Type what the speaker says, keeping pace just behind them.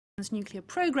nuclear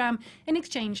program in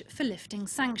exchange for lifting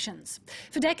sanctions.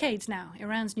 For decades now,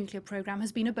 Iran's nuclear program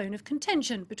has been a bone of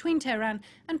contention between Tehran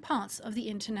and parts of the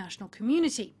international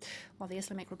community. While the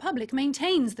Islamic Republic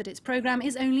maintains that its program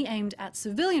is only aimed at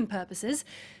civilian purposes,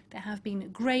 there have been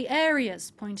grey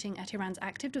areas pointing at Iran's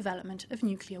active development of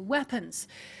nuclear weapons.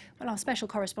 Well, our special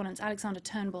correspondents Alexander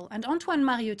Turnbull and Antoine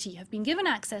Mariotti have been given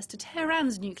access to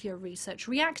Tehran's nuclear research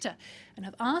reactor and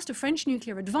have asked a French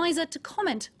nuclear advisor to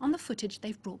comment on the footage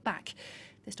they've brought back.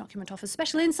 This document offers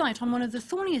special insight on one of the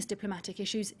thorniest diplomatic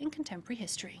issues in contemporary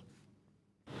history.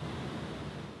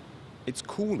 Its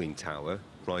cooling tower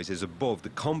rises above the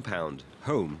compound,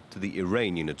 home to the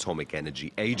Iranian Atomic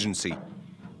Energy Agency.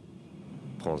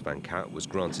 Prince Venkat was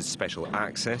granted special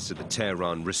access to the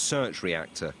Tehran research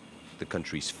reactor, the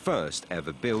country's first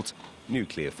ever built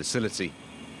nuclear facility.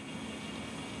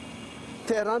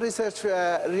 Tehran research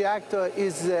reactor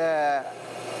is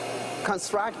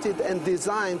constructed and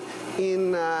designed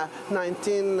in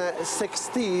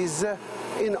 1960s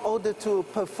in order to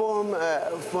perform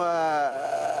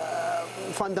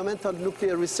fundamental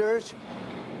nuclear research.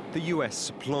 The US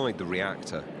supplied the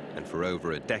reactor, and for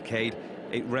over a decade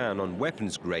it ran on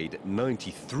weapons-grade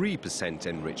 93%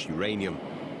 enriched uranium.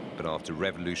 But after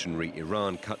revolutionary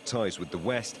Iran cut ties with the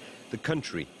West, the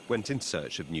country went in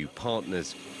search of new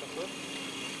partners.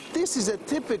 This is a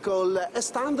typical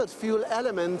standard fuel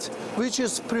element which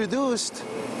is produced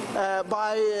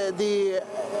by the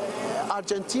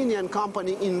Argentinian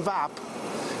company INVAP.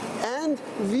 And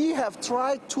we have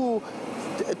tried to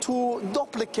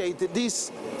duplicate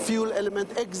this fuel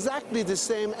element exactly the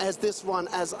same as this one,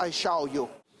 as I show you.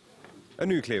 A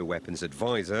nuclear weapons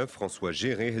advisor, François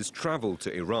Géret, has traveled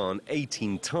to Iran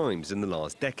 18 times in the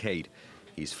last decade.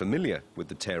 He's familiar with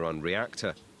the Tehran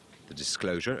reactor. The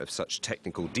disclosure of such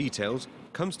technical details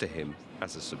comes to him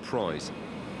as a surprise.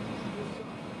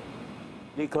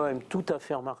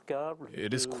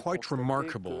 It is quite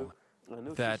remarkable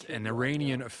that an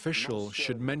Iranian official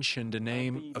should mention the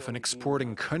name of an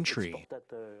exporting country,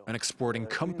 an exporting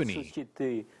company.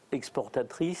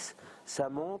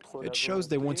 It shows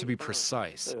they want to be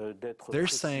precise. They're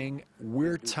saying,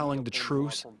 we're telling the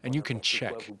truth and you can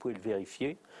check.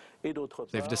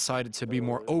 They've decided to be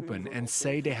more open and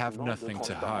say they have nothing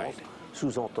to hide.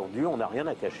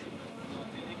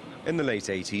 In the late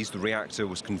 80s, the reactor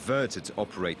was converted to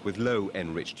operate with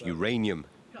low-enriched uranium,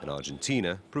 and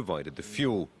Argentina provided the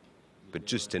fuel, but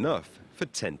just enough for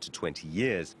 10 to 20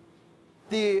 years.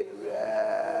 The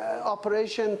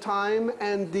operation time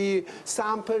and the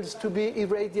samples to be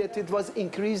irradiated was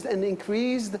increased and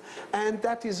increased, and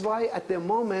that is why at the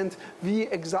moment we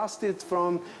exhausted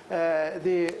from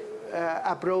the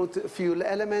abroad fuel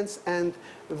elements, and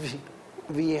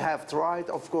we have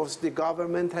tried, of course the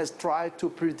government has tried to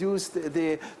produce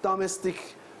the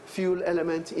domestic fuel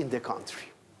element in the country.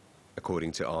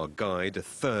 According to our guide, a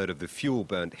third of the fuel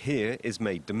burnt here is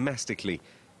made domestically,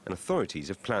 and authorities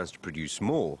have plans to produce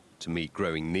more to meet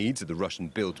growing needs of the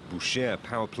Russian-built Bushehr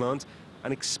power plant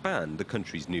and expand the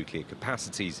country's nuclear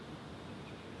capacities.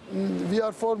 We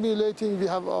are formulating, we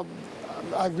have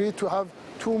agreed to have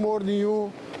 2 more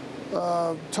new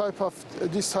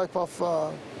this type of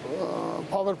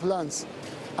power plants.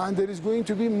 And there is going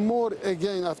to be more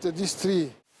again after these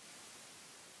 3.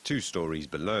 2 stories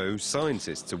below,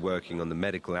 scientists are working on the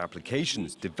medical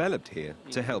applications developed here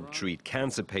to help treat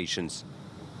cancer patients.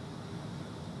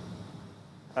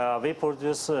 We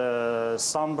produce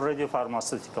some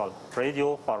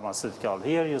radiopharmaceutical.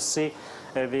 Here you see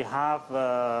we have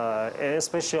a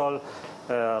special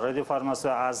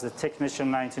radiopharmaceutical as the technetium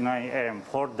 99M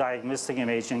for diagnostic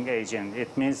imaging agent.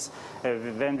 It means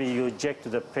when we inject to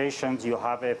the patient, you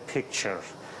have a picture,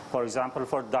 for example,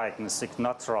 for diagnostic,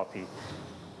 not therapy.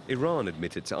 Iran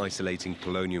admitted to isolating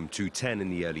polonium-210 in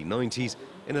the early 90s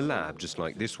in a lab just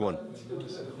like this one.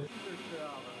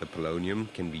 The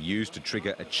polonium can be used to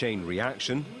trigger a chain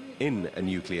reaction in a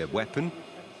nuclear weapon,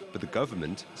 but the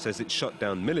government says it shut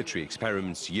down military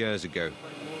experiments years ago.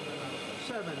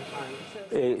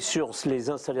 They're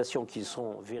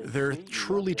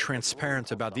truly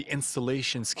transparent about the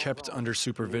installations kept under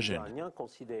supervision.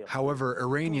 However,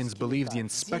 Iranians believe the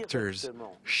inspectors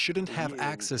shouldn't have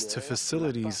access to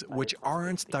facilities which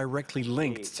aren't directly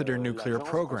linked to their nuclear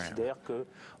program.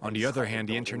 On the other hand,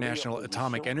 the International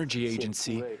Atomic Energy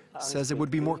Agency says it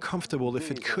would be more comfortable if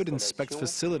it could inspect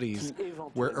facilities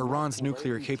where Iran's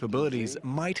nuclear capabilities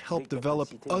might help develop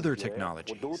other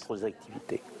technologies.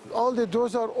 All the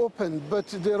doors are open, but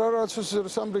there are also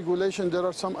some regulation, there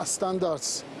are some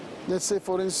standards. Let's say,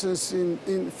 for instance,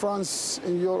 in France,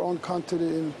 in your own country,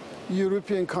 in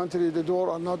European country, the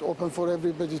doors are not open for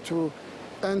everybody to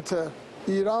enter.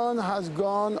 Iran has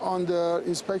gone under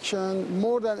inspection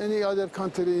more than any other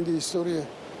country in the history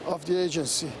of the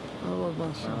agency.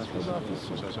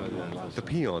 The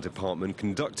PR department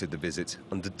conducted the visit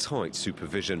under tight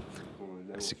supervision.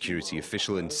 A security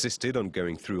official insisted on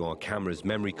going through our camera's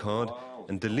memory card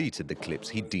and deleted the clips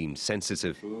he deemed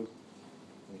sensitive.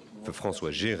 For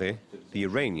François Géré, the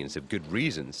Iranians have good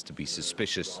reasons to be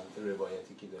suspicious.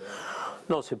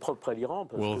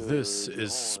 Well, this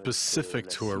is specific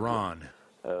to Iran.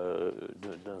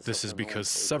 This is because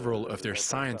several of their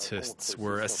scientists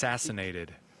were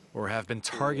assassinated or have been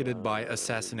targeted by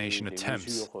assassination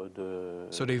attempts.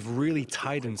 So they've really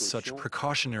tightened such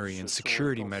precautionary and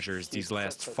security measures these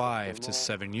last 5 to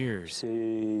 7 years.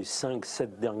 10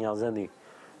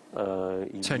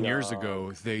 years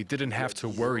ago, they didn't have to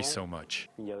worry so much,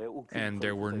 and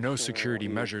there were no security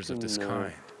measures of this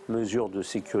kind.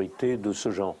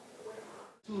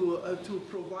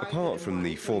 Apart from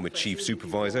the former chief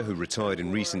supervisor who retired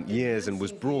in recent years and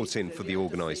was brought in for the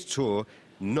organised tour,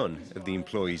 none of the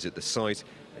employees at the site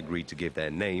agreed to give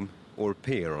their name or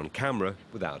appear on camera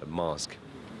without a mask.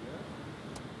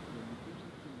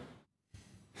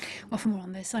 Well, for more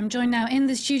on this, I'm joined now in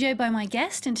the studio by my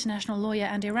guest, international lawyer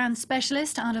and Iran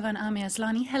specialist, Antoine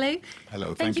Amiaslani. Hello.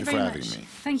 Hello, thank you for having me.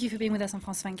 Thank you for being with us on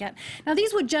France 24. Now,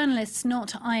 these were journalists, not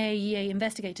IAEA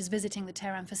investigators, visiting the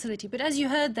Tehran facility. But as you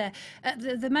heard there,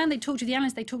 the man they talked to, the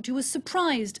analyst they talked to, was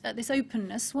surprised at this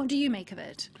openness. What do you make of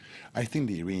it? I think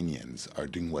the Iranians are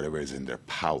doing whatever is in their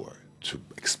power to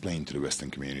explain to the Western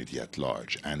community at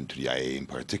large, and to the IAEA in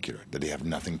particular, that they have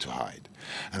nothing to hide.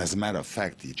 And as a matter of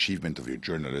fact, the achievement of your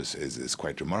journalists is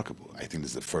quite remarkable. I think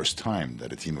this is the first time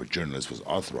that a team of journalists was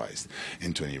authorized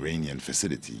into an Iranian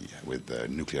facility with a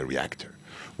nuclear reactor.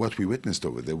 What we witnessed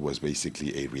over there was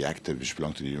basically a reactor which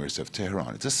belonged to the University of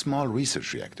Tehran. It's a small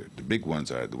research reactor. The big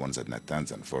ones are the ones at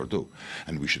Natanz and Fordo.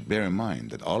 And we should bear in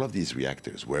mind that all of these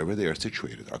reactors, wherever they are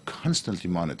situated, are constantly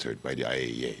monitored by the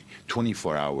IAEA,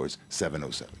 24 hours,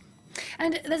 707.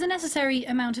 And there's a necessary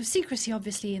amount of secrecy,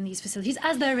 obviously, in these facilities,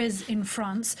 as there is in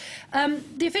France.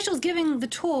 The officials giving the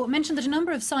tour mentioned that a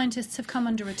number of scientists have come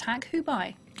under attack. Who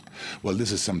by? Well,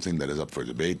 this is something that is up for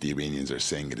debate. The Iranians are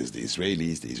saying it is the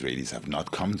Israelis. The Israelis have not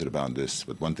commented about this.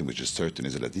 But one thing which is certain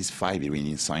is that at least 5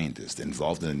 Iranian scientists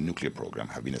involved in the nuclear program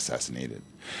have been assassinated.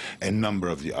 A number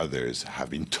of the others have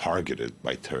been targeted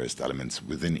by terrorist elements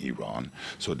within Iran.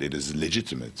 So it is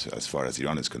legitimate, as far as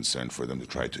Iran is concerned, for them to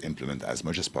try to implement as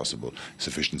much as possible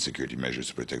sufficient security measures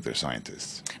to protect their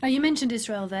scientists. Now, you mentioned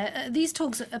Israel there. These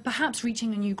talks are perhaps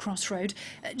reaching a new crossroad.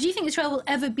 Do you think Israel will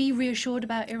ever be reassured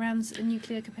about Iran's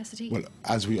nuclear capacity? Well,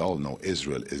 as we all know,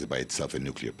 Israel is by itself a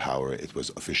nuclear power. It was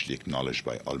officially acknowledged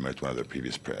by Olmert, one of the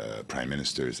previous prime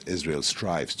ministers. Israel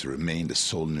strives to remain the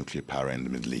sole nuclear power in the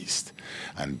Middle East.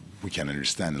 And we can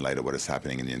understand, in light of what is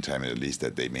happening in the entire Middle East,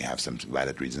 that they may have some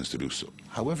valid reasons to do so.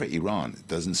 However, Iran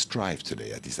doesn't strive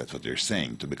today, at least that's what they're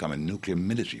saying, to become a nuclear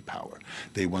military power.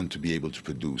 They want to be able to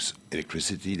produce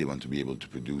electricity, they want to be able to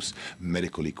produce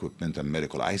medical equipment and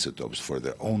medical isotopes for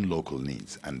their own local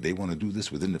needs. And they want to do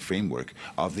this within the framework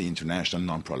of the International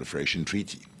Non-Proliferation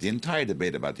Treaty. The entire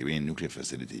debate about the Iranian nuclear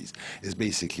facilities is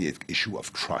basically an issue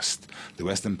of trust. The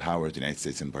Western powers, the United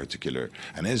States in particular,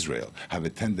 and Israel, have a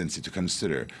tendency to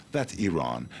consider that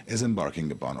Iran is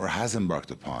embarking upon, or has embarked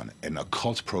upon, an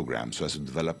occult program so as to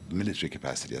develop military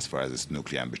capacity as far as its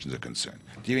nuclear ambitions are concerned.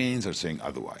 The Iranians are saying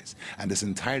otherwise. And this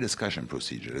entire discussion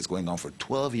procedure that is going on for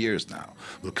 12 years now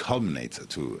will culminate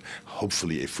to,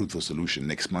 hopefully, a fruitful solution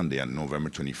next Monday on November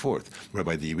 24th,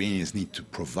 whereby the Iranians need to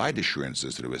provide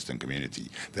assurances to the Western community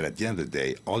that at the end of the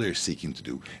day, all they're seeking to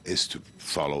do is to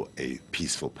follow a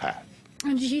peaceful path.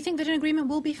 And do you think that an agreement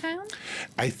will be found?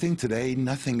 I think today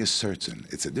nothing is certain.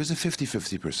 There's a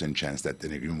 50-50% chance that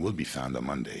an agreement will be found on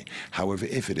Monday. However,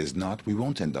 if it is not, we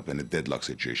won't end up in a deadlock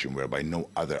situation whereby no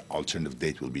other alternative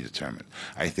date will be determined.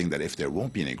 I think that if there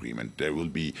won't be an agreement, there will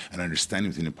be an understanding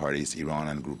between the parties, Iran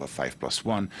and Group of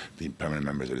 5+1, the permanent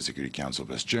members of the Security Council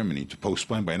plus Germany, to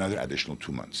postpone by another additional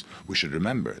 2 months. We should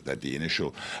remember that the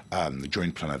initial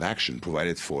joint plan of action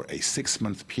provided for a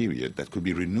 6-month period that could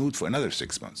be renewed for another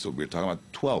 6 months. So we're talking about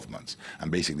 12 months.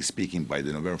 And basically speaking, by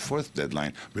the November 4th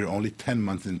deadline, we're only 10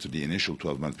 months into the initial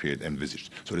 12-month period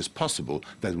envisaged. So it is possible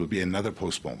that there will be another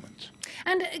postponement.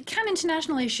 And can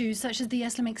international issues such as the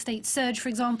Islamic State surge, for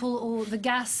example, or the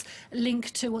gas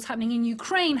link to what's happening in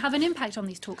Ukraine have an impact on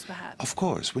these talks, perhaps? Of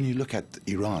course. When you look at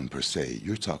Iran per se,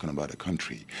 you're talking about a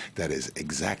country that is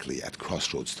exactly at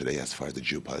crossroads today as far as the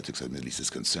geopolitics of the Middle East is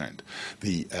concerned.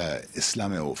 The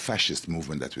Islamo-fascist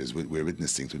movement that we're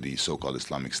witnessing to the so-called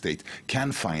Islamic State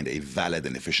can find a valid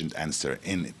and efficient answer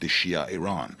in the Shia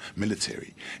Iran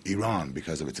military. Iran,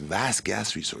 because of its vast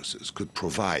gas resources, could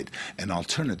provide an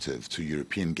alternative to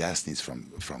European gas needs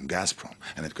from Gazprom,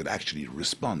 and it could actually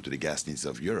respond to the gas needs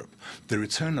of Europe. The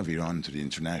return of Iran to the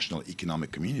international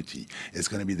economic community is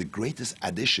going to be the greatest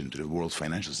addition to the world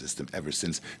financial system ever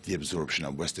since the absorption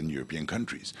of Western European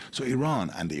countries. So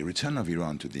Iran and the return of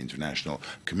Iran to the international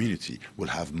community will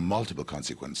have multiple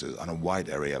consequences on a wide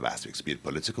array of aspects, be it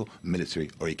political, military,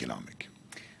 or economic.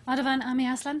 Ardavan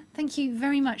Amiaslan, thank you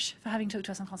very much for having talked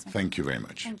to us on France. Thank you very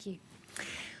much. Thank you.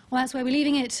 Well, that's where we're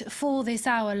leaving it for this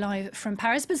hour live from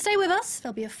Paris, but stay with us.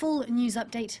 There'll be a full news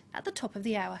update at the top of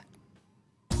the hour.